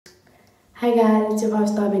Hi guys, it's your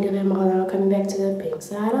host Abby coming back to the pink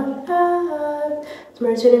side of life. It's my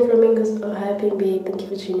returning flamingos. Oh hi pink babe, thank you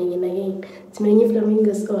for tuning in again. It's my new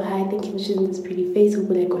flamingos. Oh hi, thank you for choosing this pretty face. Hope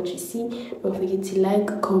you like what you see. Don't forget to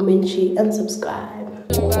like, comment, share, and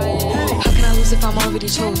subscribe. How can I lose if I'm already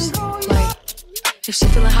chose? Like, if she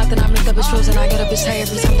feeling hot, then I make that bitch frozen. I get a bitch tired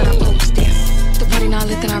every time that I post. Damn, the party not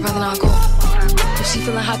lit, then I'd rather not go. If she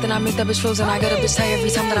feeling hot, then I make that bitch frozen. I get a bitch tired every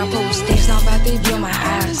time that I post. It's not bad, they be on my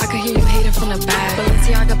ass. I can hear you hating from the back.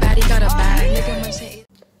 Balenciaga baddie got a bag. Nigga might say.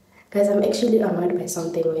 Guys, I'm actually annoyed by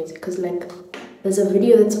something with because like there's a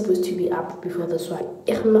video that's supposed to be up before this one.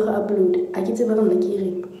 Ik mag upload. I get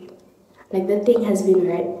like that thing has been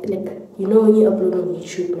right. Like you know when you upload on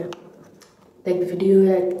YouTube now, like video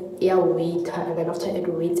like yeah wait and then after it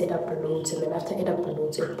waits it uploads and then after it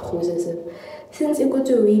uploads it processes. Since it got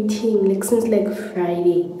to waiting like since like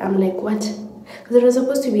Friday, I'm like what? Because it was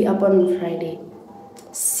supposed to be up on Friday.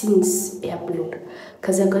 Since I upload,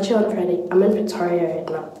 because I got you on Friday. I'm in Pretoria right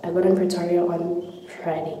now. I got in Pretoria on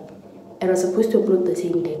Friday. I was supposed to upload the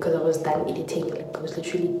same day because I was done editing. Like I was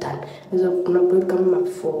literally done. Because I'm gonna upload coming up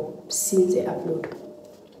for since I upload.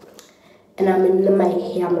 And I'm in my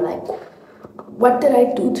hair. I'm like, what did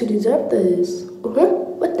I do to deserve this?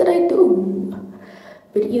 What did I do?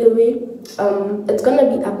 But either way, it's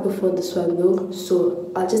gonna be up before this one though.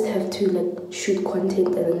 So I'll just have to like shoot content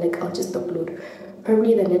and then like I'll just upload.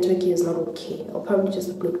 Probably the network here is not okay. I'll probably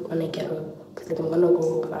just upload when I get home. Because like I'm gonna go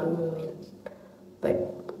home, I don't know when. But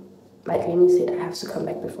my granny said I have to come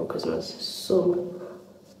back before Christmas. So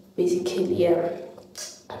basically yeah.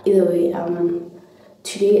 Either way,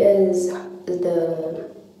 today is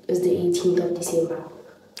the 18th of December.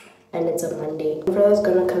 And it's a Monday. My brother's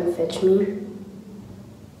gonna come fetch me.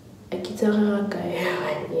 Yeah,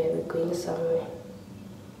 we're going somewhere.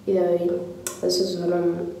 Either way, this is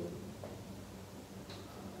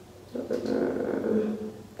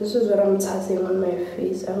what I'm tapping on my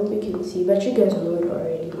face. I hope you can see, but you guys know it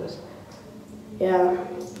already. Yeah,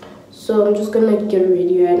 so I'm just gonna get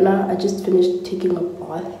ready right now. I just finished taking a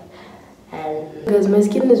bath, and because my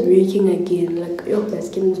skin is breaking again, like yo, my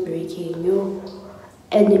skin is breaking, yo,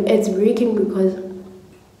 and it's breaking because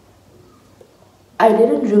I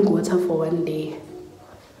didn't drink water for one day.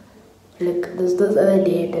 Like this other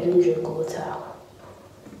day, I didn't drink water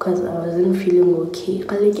because I wasn't feeling okay.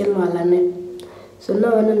 So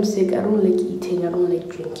now when I'm sick, I don't like eating, I don't like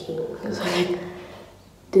drinking. So like,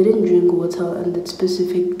 didn't drink water on that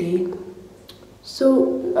specific day. So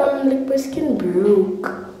like my skin broke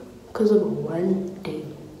because of one day.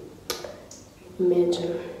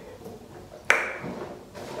 Imagine.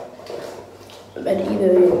 But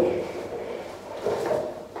either way.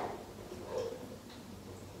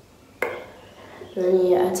 And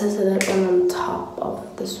yeah, I tested that one on top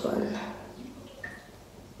of this one.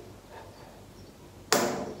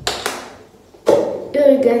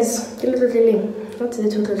 Yo guys, what's the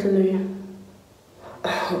total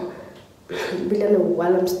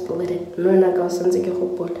while I'm still at it.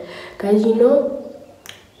 Guys, you know,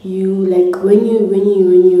 you like when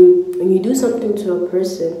you do something to a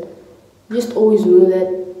person, you just always know that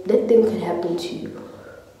that thing could happen to you.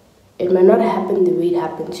 It might not happen the way it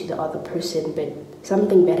happened to the other person, but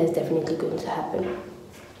something bad is definitely going to happen.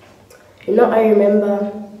 You know, I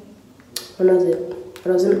remember, when was it? It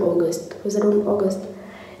was in August. Was it in August?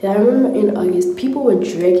 Yeah, I remember in August, people were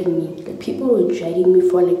dragging me. Like, people were dragging me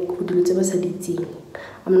for, like,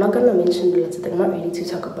 I'm not going to mention the little thing. I'm not ready to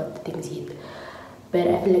talk about the things yet. But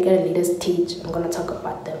I feel like at a later stage, I'm going to talk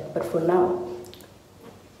about them. But for now,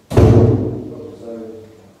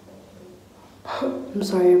 I'm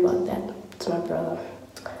sorry about that. It's my brother.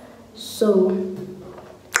 So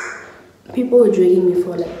people were dragging me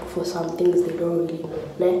for some things they don't really know.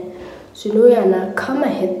 Né? So you know, yeah, now come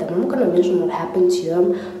and hit them. I'm not gonna mention what happened to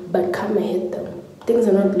them, but come and hit them. Things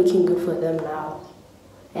are not looking good for them now,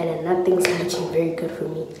 and nothing's looking very good for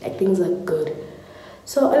me. Like things are good.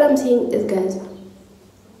 So all I'm saying is, guys,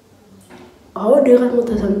 how do you want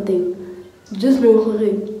something? Just know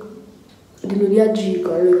like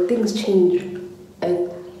things change. Like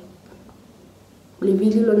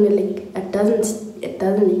it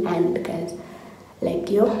doesn't end, guys.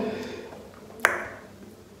 Like yo,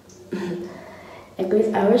 like guys,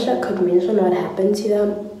 I wish I could mention what happened to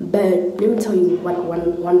them, but let me tell you what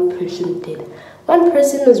one person did. One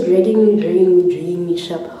person was dragging me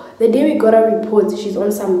sharp. The day we got a report, she's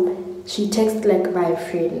on some. She texted like my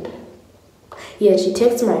friend. Yeah, she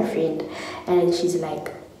texted my friend, and she's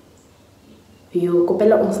like, "Yo,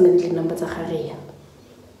 kopela onsnedile number tsa gare."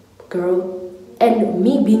 Girl. And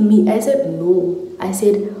me being me, I said no. I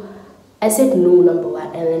said no, number one.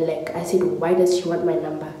 And then like I said, why does she want my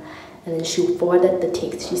number? And then she forwarded the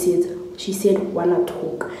text. She said wanna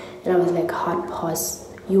talk, and I was like, hard pass.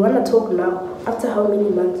 You wanna talk now? After how many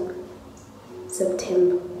months?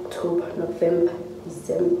 September, October, November,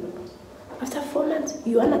 December. After 4 months,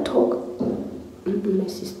 you wanna talk? My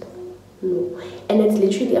sister, no. And it's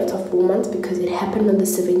literally after 4 months because it happened on the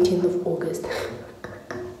 17th of August.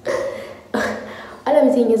 All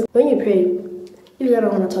I'm saying is, when you pray, even I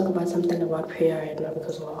don't want to talk about something about prayer right now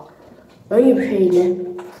because, well, when you pray,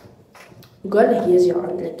 God hears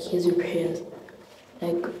your prayers.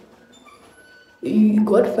 Like,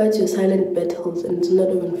 God fights your silent battles, and it's not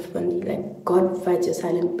even funny. Like, God fights your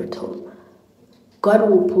silent battles. God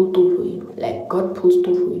will pull through for you. Like, God pulls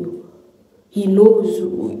through for you. He knows,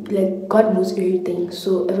 like, God knows everything.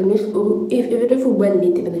 So even if we went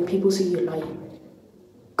native and then people say you're lying,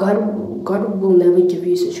 God will never give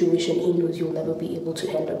you a situation He knows you'll never be able to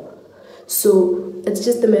handle. So it's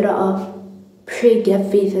just a matter of pray, get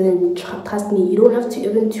faith, and then trust me. You don't have to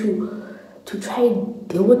even to try and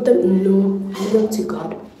deal with them. No, leave them to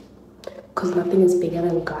God, because nothing is bigger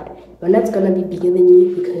than God. You're not gonna be bigger than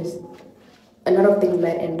you, because a lot of things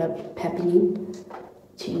might end up happening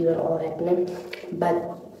to you and all that. But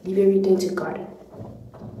leave everything to God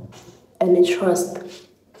and then trust.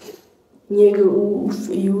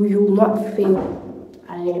 You will not fail.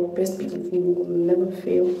 I best believe you will never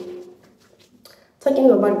fail. Talking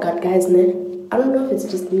about God, guys, I don't know if it's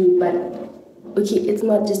just me, but okay, it's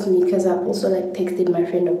not just me, because I also like texted my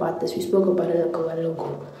friend about this. We spoke about it like a while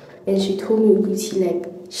ago, and she told me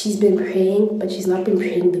she's been praying, but she's not been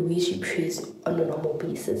praying the way she prays on a normal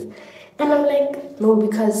basis. And I'm like, no,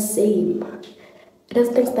 because same. Those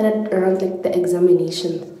things started around like the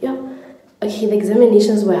examinations. Yeah. Okay, the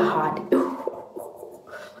examinations were hard.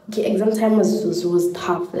 Okay, exam time was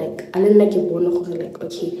tough. Like, I didn't like it. Like,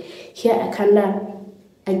 okay, here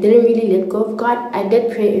I didn't really let go of God. I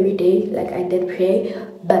did pray every day. Like, I did pray,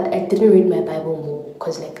 but I didn't read my Bible more,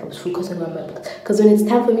 because like I was focusing on my books. Because when it's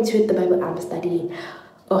time for me to read the Bible, I'm studying.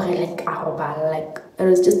 Or like it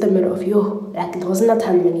was just a matter of like it wasn't a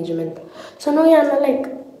time management. So no, yeah, not like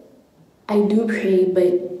I do pray,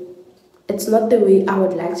 but it's not the way I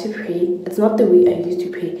would like to pray. It's not the way I used to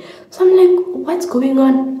pray. So I'm like, what's going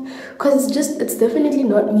on? Because it's definitely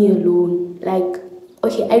not me alone. Like,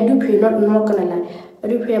 okay, I do pray, I'm not gonna lie. I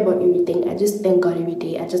do pray about everything. I just thank God every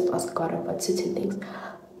day. I just ask God about certain things.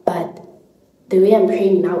 But the way I'm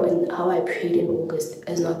praying now and how I prayed in August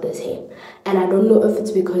is not the same. And I don't know if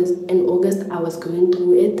it's because in August I was going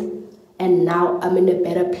through it and now I'm in a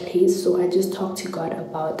better place. So I just talk to God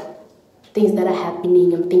about things that are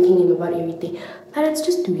happening. I'm thinking about everything. But it's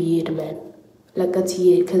just weird, man. Like, it's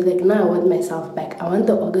weird, because like now I want myself back. I want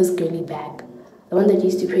the August girly back. The one that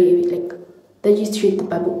used to pray that used to read the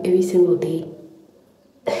Bible every single day.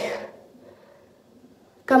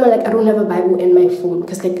 Come on, like, I don't have a Bible in my phone,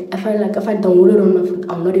 because like if I download it on my phone,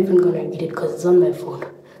 I'm not even gonna read it because it's on my phone.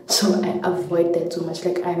 So I avoid that so much.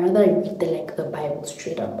 Like, I rather read the Bible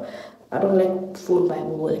straight up. I don't like phone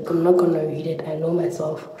Bible. Like, I'm not gonna read it. I know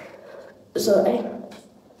myself. So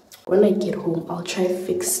when I get home, I'll try to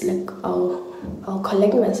fix, like, I'll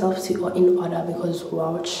collect myself in order, because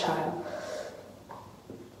wow, child.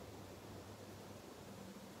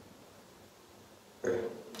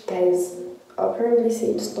 Guys, I'll probably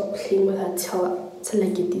say to stop playing with her till I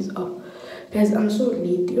get these up. Guys, I'm so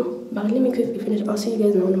late, but let me quickly finish. I'll see you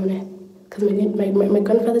guys now, because my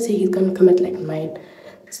grandfather said he's gonna come at like 9.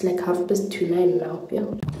 It's like 9:30 now, yeah.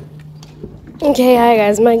 Okay, hi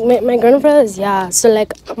guys, my grandfather's, so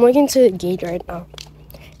like, I'm walking to the gate right now.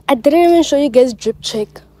 I didn't even show you guys drip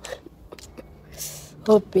check.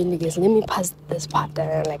 Oh, really, guys, let me pass this part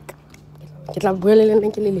and like, we're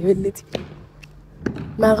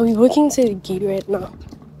walking to the gate right now.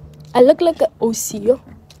 I look like an OC,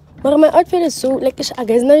 but my outfit is so, like,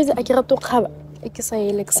 guys, now I can't talk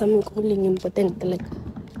like something important, like,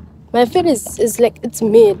 my fit is like, it's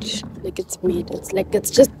made. It's like, it's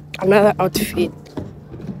just another outfit.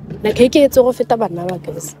 Like, hey, it's all fit about now,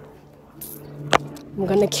 guys. I'm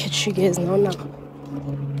gonna catch you guys now.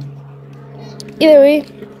 Either way,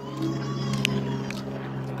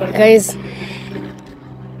 guys,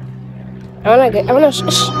 I wanna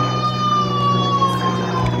shh.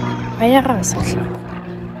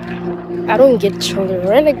 I don't get children,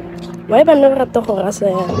 right? Like, why am I not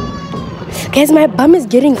guys, my bum is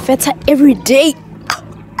getting fatter every day.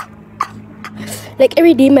 Like,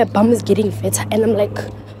 every day my bum is getting fatter, and I'm like,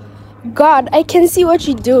 God, I can see what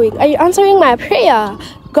you're doing. Are you answering my prayer?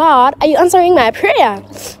 God, are you answering my prayer?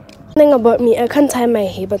 Thing about me, I can't tie my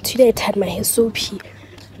hair, but today I tied my hair so pee.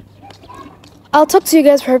 I'll talk to you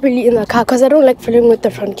guys properly in the car, because I don't like filming with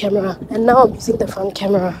the front camera, and now I'm using the front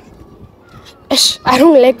camera. I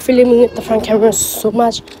don't like filming with the front camera so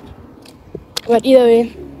much. But either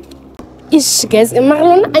way, guys,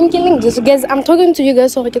 I'm killing this. Guys, I'm talking to you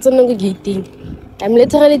guys so I can get thing. I'm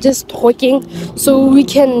literally just talking so I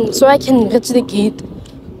can reach the gate.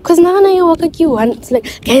 Cause now you walk like you want. It's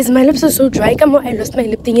like, guys, my lips are so dry. Come on, I lost my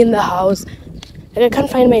lip thing in the house. Like, I can't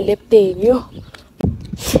find my lip thing, yo.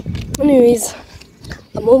 Anyways,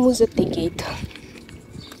 I'm almost at the gate.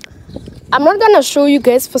 I'm not gonna show you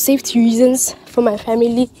guys for safety reasons for my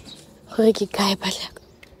family.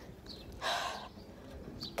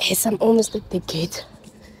 Guys, I'm almost at the gate.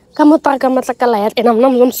 And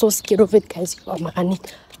I'm so scared of it, guys.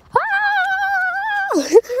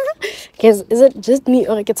 Guys, is it just me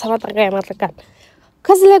or it's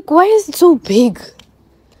because like, why is it so big?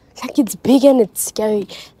 Like, it's big and it's scary.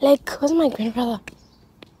 Like, where's my grandfather?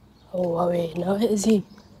 Oh wait, now where is he?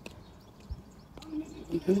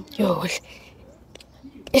 Yo,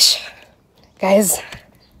 ish, guys,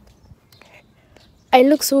 I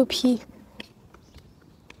look so pee.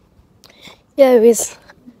 Yeah, anyways,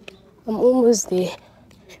 I'm almost there.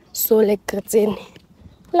 So like,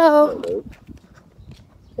 hello.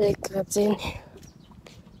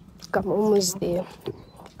 I'm almost there.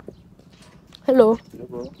 Hello.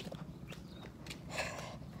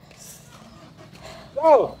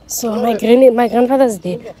 So my grandfather's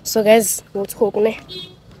there. So guys, we'll talk now.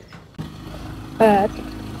 But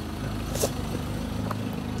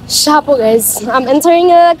Shapo, guys, I'm entering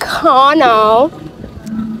a car now.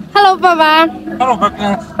 Hello, Papa. Hello,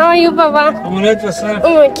 Papa. How are you, Papa? I'm alright, yourself.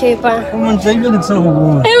 I'm okay, Papa. I'm enjoying it so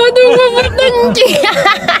good.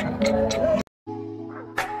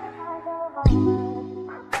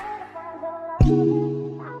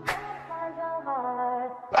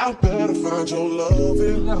 I better find your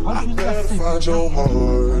loving. I better find your heart.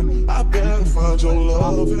 I better find your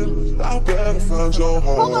loving. I better find your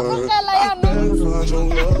heart. I better find your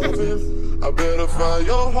loving. I better find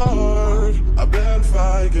your heart. I bet if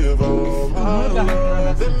I give all my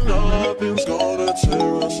love, then nothing's gonna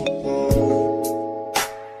tear us apart.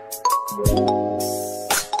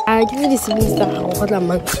 I give you the siblings that are what a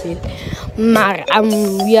month. We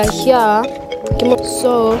are here.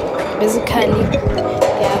 So basically,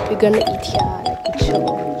 yeah, we're gonna eat here, like chill.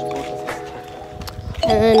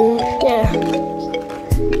 And yeah,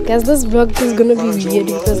 guys, this vlog is gonna be weird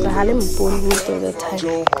because the Harlem phone me all the time.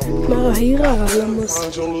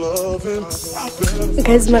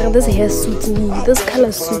 Guys, this hair suits me. This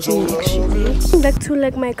color suits me actually. Back to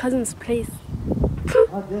like my cousin's place.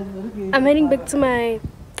 I'm heading back to my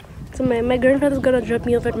grandfather's gonna drop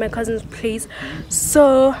me off at my cousin's place.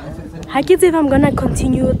 So I can't say if I'm gonna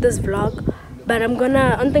continue with this vlog, but I'm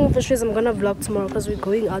gonna, one thing for sure is I'm gonna vlog tomorrow because we're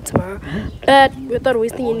going out tomorrow. But without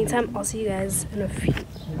wasting any time, I'll see you guys in a few.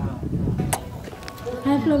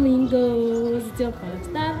 Hi flamingos, it's your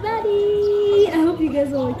star buddy. I hope you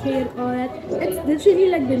guys are okay and all that. It's literally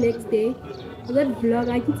like the next day. That vlog,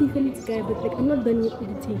 I can see if it's a guy, but like I'm not done yet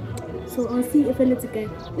editing. So I'll see if it's a guy.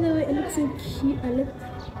 By the way, it looks so cute.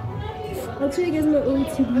 I'll show you guys my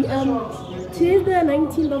OOTD. Today's the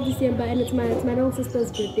 19th of December and it's my little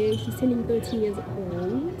sister's birthday. She's turning 13 years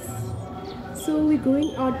old. So we're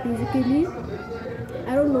going out basically.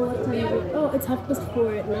 I don't know what time it is. Oh, it's 4:30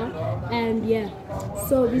 right now. And yeah.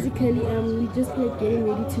 So basically we just like getting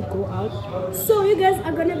ready to go out. So you guys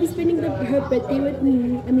are gonna be spending her birthday with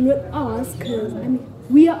me. I mean with us, cause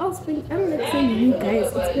we are all spending, I don't like saying you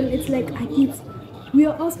guys. It's like we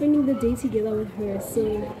are all spending the day together with her. So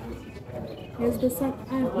as the sun,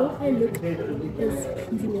 I hope I look as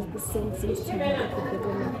pleasing as the sun seems to be at the back of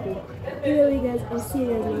my head. Anyway guys, I'll see you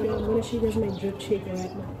guys later. I'm gonna show you guys my drip shaker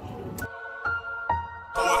right now.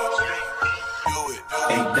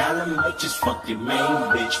 Just fuck your main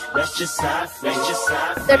bitch. That's just how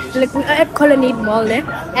That like we are at Colonnade Mall there,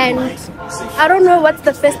 and I don't know what's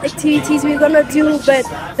the first activities we're gonna do, but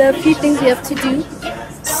there are a few things we have to do.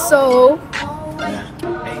 So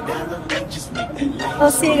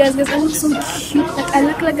I'll see you guys. I look so cute. Like I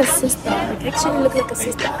look like a sister. Like actually look like a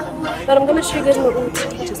sister. But I'm gonna show you guys my own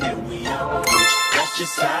just now. That's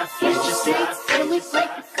just how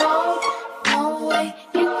No way,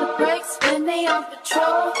 hit the brakes when they on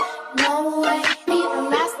patrol. No way, even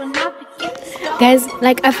last when I begin to stop. Guys,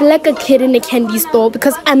 like I feel like a kid in a candy store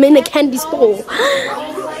because I'm in a candy store.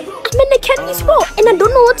 I'm in a candy store and I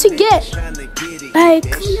don't know what to get.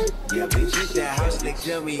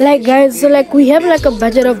 Like guys, so like we have like a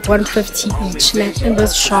budget of 150 each like in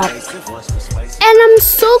this shop. And I'm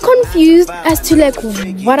so confused as to like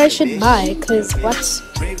what I should buy, cause what?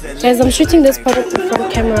 Guys, I'm shooting this part of the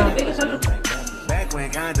front camera.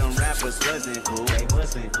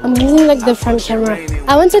 I'm using like the front camera.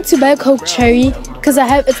 I wanted to buy Coke Cherry because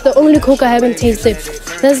it's the only Coke I haven't tasted.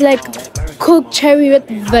 There's like Coke Cherry with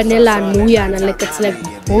vanilla and Nuyana, like it's like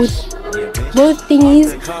both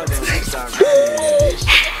thingies.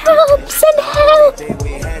 Help! Send help!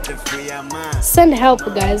 Send help,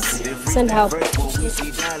 guys. Send help.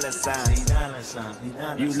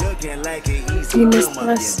 You missed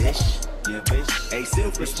us.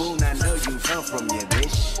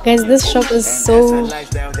 Guys, this shop is so.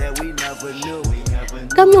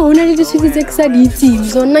 Come on, I need to see this exciting.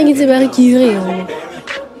 So now it's very curious.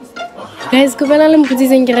 Guys,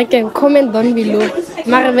 comment down below.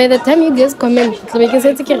 But by the time you guys comment, we can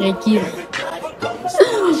say it's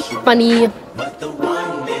funny. But the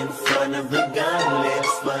one in front of the gun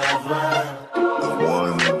lives forever. The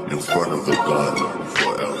one in front of the gun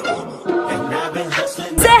forever. And I've been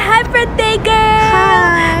hustling. Say hi, birthday girl!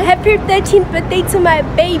 Hi! Happy 13th birthday to my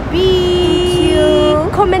baby! Thank you.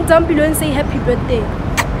 Comment down below and say happy birthday.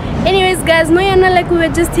 Anyways, guys, no, you're not like we were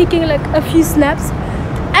just taking like a few snaps.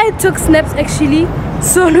 I took snaps actually.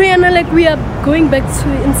 So no, you're not like we are going back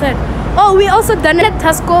to inside. Oh, we also done it at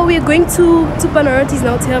Tasco. We're going to Panarottis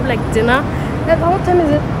now to have like dinner. What time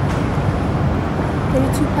is it?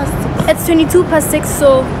 22 past 6. It's 22 past 6,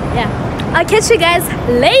 so yeah. I'll catch you guys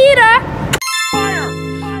later.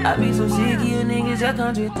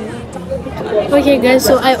 Okay guys,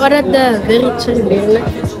 so I ordered the very chili.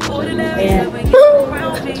 Yeah.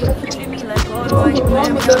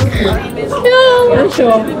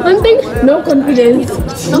 One thing, no confidence.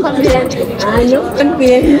 No confidence. No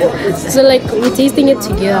confidence. So like we're tasting it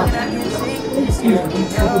together. It's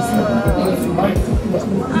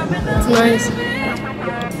nice.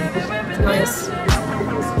 It's nice.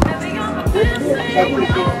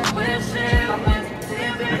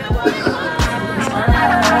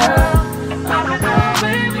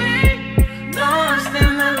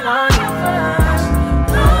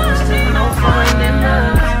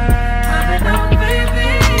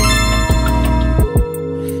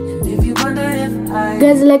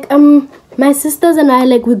 Guys, like my sisters and I,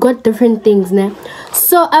 like we got different things now.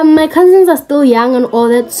 So my cousins are still young and all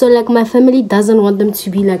that, so like my family doesn't want them to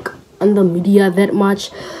be like on the media that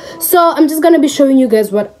much. So I'm just gonna be showing you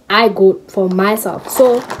guys what I got for myself.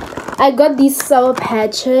 So I got these sour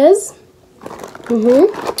patches. And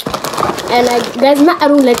guys, I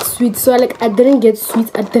don't like sweets, so I didn't get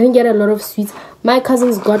sweets. I didn't get a lot of sweets. My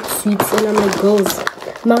cousins got sweets, and I'm like, girls,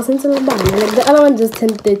 like the other one just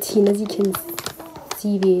turned 13, as you can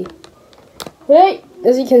see there. Hey,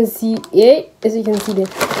 as you can see, yeah, as you can see there.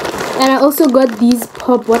 And I also got these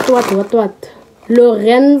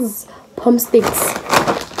Lorenz pom sticks.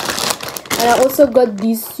 And I also got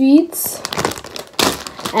these sweets.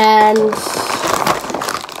 And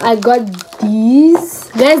I got these.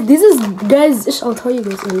 Guys, I'll tell you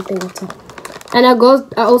guys anything after. And I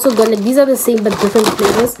also got like these are the same but different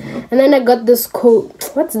flavors. And then I got this cold.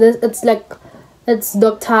 What's this? It's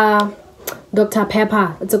Dr.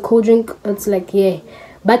 Pepper. It's a cold drink. It's like, yeah,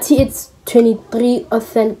 but it's 23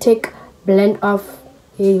 authentic blend of,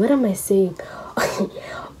 hey, what am I saying?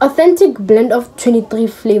 Authentic blend of 23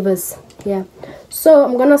 flavors. Yeah, so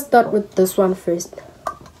I'm gonna start with this one first.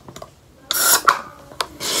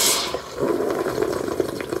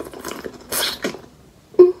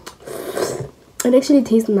 It actually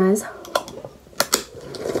tastes nice.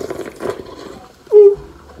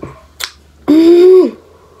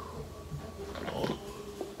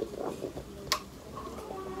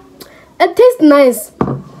 It tastes nice.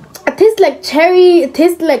 It tastes like cherry. It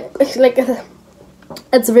tastes like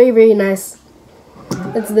it's very, very nice.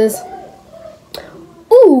 It's this.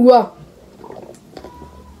 Ooh.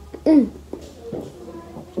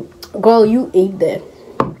 Girl, you ate that.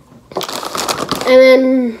 And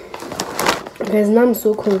then, guys, now I'm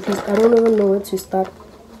so confused. I don't even know where to start.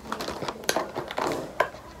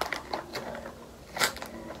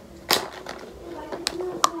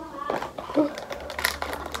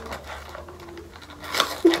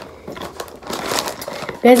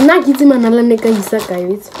 Guys,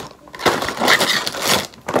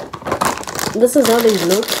 this is how they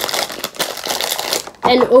look.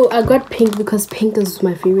 And oh, I got pink because pink is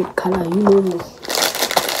my favorite color. You know this.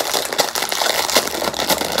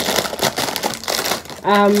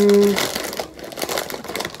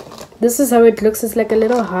 This is how it looks. It's like a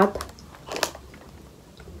little heart.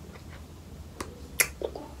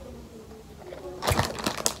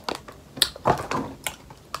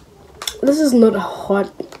 This is not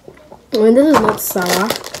hot. I mean, this is not sour.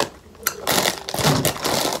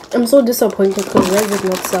 I'm so disappointed because why is it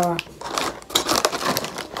not sour?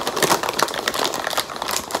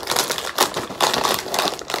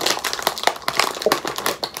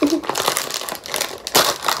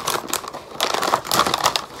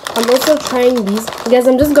 I'm also trying these. Guys,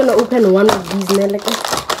 I'm just gonna open one of these now. Like,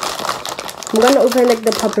 I'm gonna open like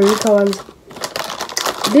the paprika ones.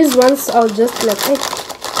 These ones I'll just like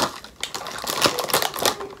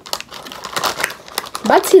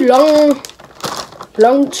but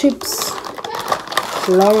long chips.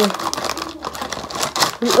 Long.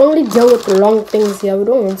 We only deal with long things here. We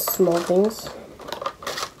don't want small things.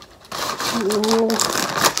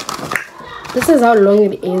 This is how long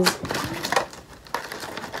it is.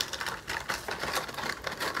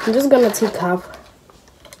 I'm just gonna take half.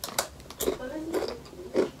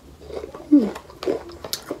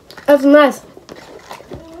 It's nice.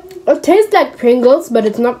 It tastes like Pringles, but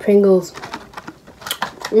it's not Pringles.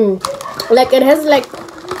 Like it has like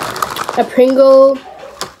a Pringle.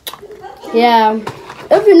 Yeah.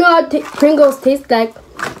 If you know how Pringles taste like,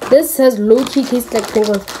 this has low-key taste like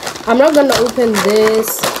Pringles. I'm not gonna open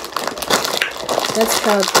this. Let's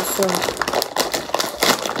try out this one.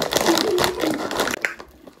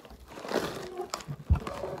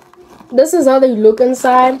 This is how they look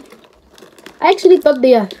inside. I actually thought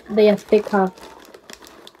they are thicker.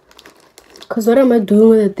 Cause what am I doing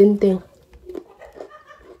with the thin thing?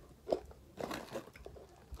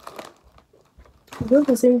 It's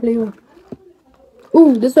the same flavor.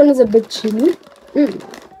 Ooh, this one is a bit chili. This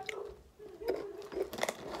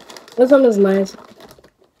one is nice.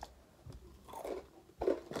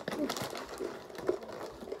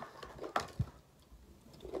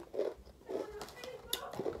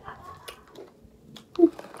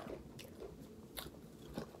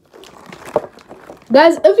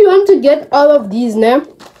 Guys, if you want to get all of these now,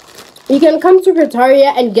 you can come to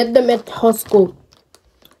Pretoria and get them at Costco.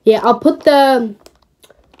 Yeah, I'll put the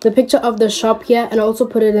picture of the shop here and also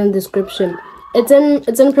put it in the description. It's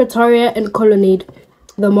in Pretoria and Colonnade,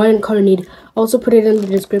 the mall in Colonnade. Also put it in the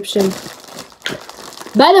description.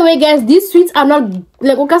 By the way, guys, these sweets are not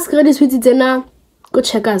like these sweets. It's in go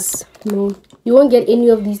Checkers. No, you won't get any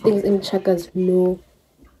of these things in Checkers. No.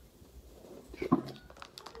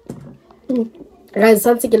 Guys,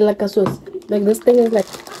 something like a sauce. Like this thing is like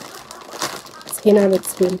skin out of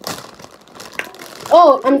skin.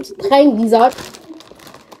 Oh, I'm trying these out.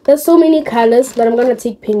 There's so many colors, but I'm gonna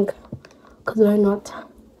take pink. Cause why not?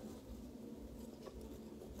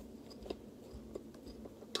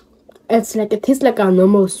 It's like it tastes like a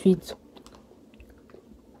normal sweet.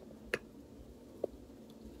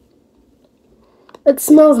 It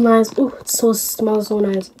smells nice. Ooh, it smells so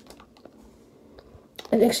nice.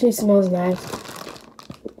 It actually smells nice.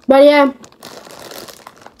 But yeah,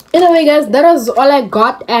 either way, guys, that was all I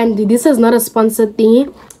got, and this is not a sponsored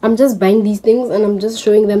thingy. I'm just buying these things and I'm just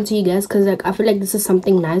showing them to you guys because like I feel like this is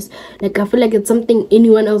something nice. Like I feel like it's something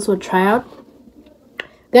anyone else would try out.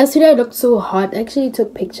 Guys, today I looked so hot. I actually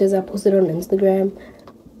took pictures. I posted on Instagram.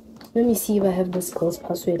 Let me see if I have this girl's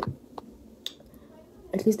password.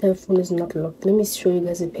 At least her phone is not locked. Let me show you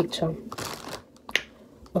guys a picture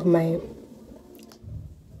of my.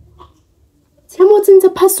 Tell me what's in the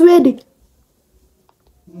password.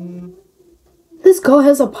 This girl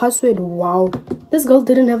has a password. Wow, this girl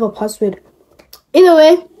didn't have a password. Either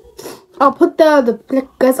way, I'll put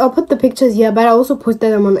guys, I'll put the pictures here, but I also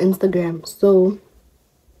posted them on Instagram. So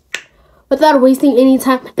without wasting any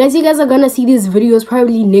time, guys, you guys are gonna see these videos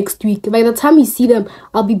probably next week. By the time you see them,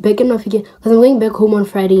 I'll be back in my figure because I'm going back home on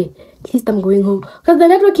Friday. At least I'm going home because the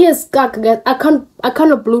network here is stuck, guys. I can't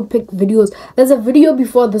upload pic videos. There's a video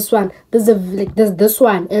before this one. There's this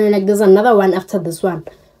one, and like there's another one after this one.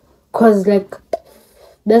 Cause like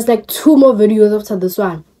there's like 2 more videos after this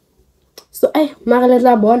one. So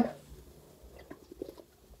bon.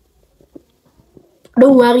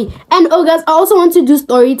 Don't worry. And oh guys, I also want to do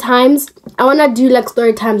story times. I wanna do like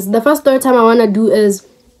story times. The first story time I wanna do is,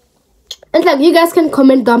 and like you guys can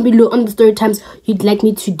comment down below on the story times you'd like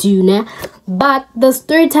me to do, nah? But the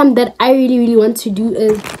story time that I really want to do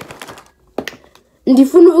is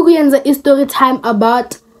ndifuna ukuyenza a story time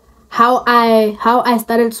about how I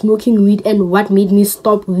started smoking weed and what made me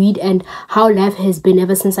stop weed and how life has been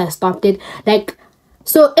ever since I stopped it. Like,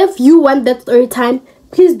 so if you want that story time,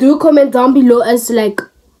 please do comment down below as like,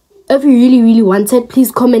 if you really want it,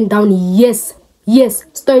 please comment down yes,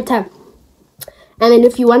 story time. And then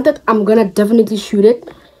if you want it, I'm gonna definitely shoot it.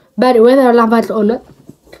 But whether I love it or not,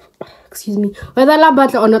 whether I love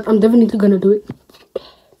it or not, I'm definitely gonna do it.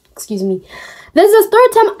 Excuse me. There's a story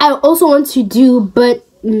time I also want to do, but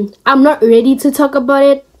I'm not ready to talk about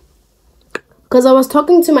it because I was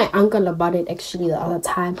talking to my uncle about it actually the other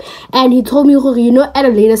time, and he told me, you know, at a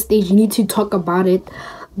later stage you need to talk about it,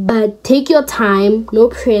 but take your time, no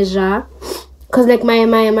pressure. Cause like my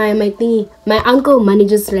thingy, my uncle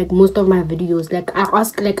manages like most of my videos. Like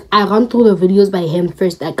I run through the videos by him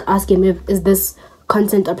first. Like ask him if is this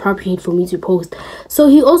content appropriate for me to post. So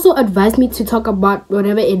he also advised me to talk about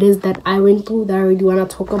whatever it is that I went through that I really want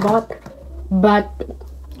to talk about. But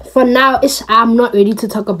for now, I'm not ready to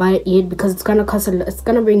talk about it yet because it's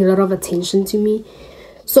gonna bring a lot of attention to me.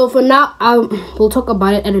 So for now, we'll talk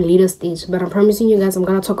about it at a later stage. But I'm promising you guys I'm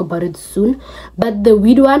gonna talk about it soon. But the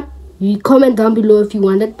weed one, you comment down below if you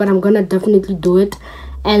want it, but I'm gonna definitely do it.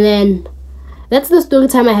 And then that's the story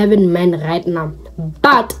time I have in mind right now.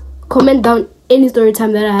 But comment down any story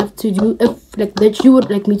time that I have to do, if like that you would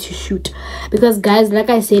like me to shoot, because guys, like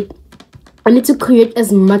I said, I need to create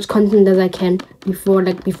as much content as I can before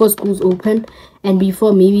schools open and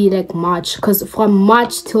before maybe like March, because from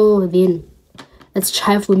March till then it's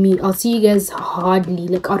try for me. I'll see you guys hardly,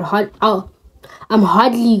 like I'm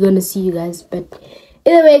hardly gonna see you guys. But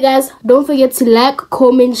either way guys, don't forget to like,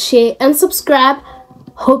 comment, share and subscribe.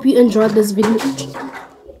 Hope you enjoyed this video.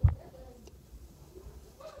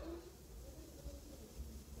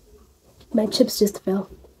 My chips just fell.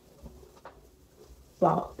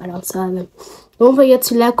 Wow, but I'll tell them. Don't forget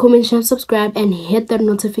to like, comment, share, subscribe, and hit that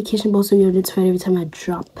notification bell so you're notified every time I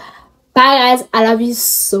drop. Bye guys, I love you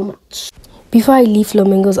so much. Before I leave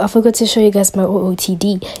Flamingos, I forgot to show you guys my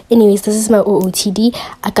OOTD. Anyways, this is my OOTD.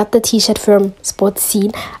 I got the t-shirt from Sports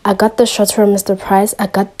Scene. I got the shorts from Mr. Price. I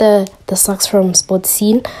got the socks from Sports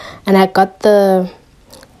Scene. And I got the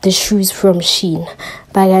shoes from Shein.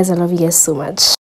 Bye guys, I love you guys so much.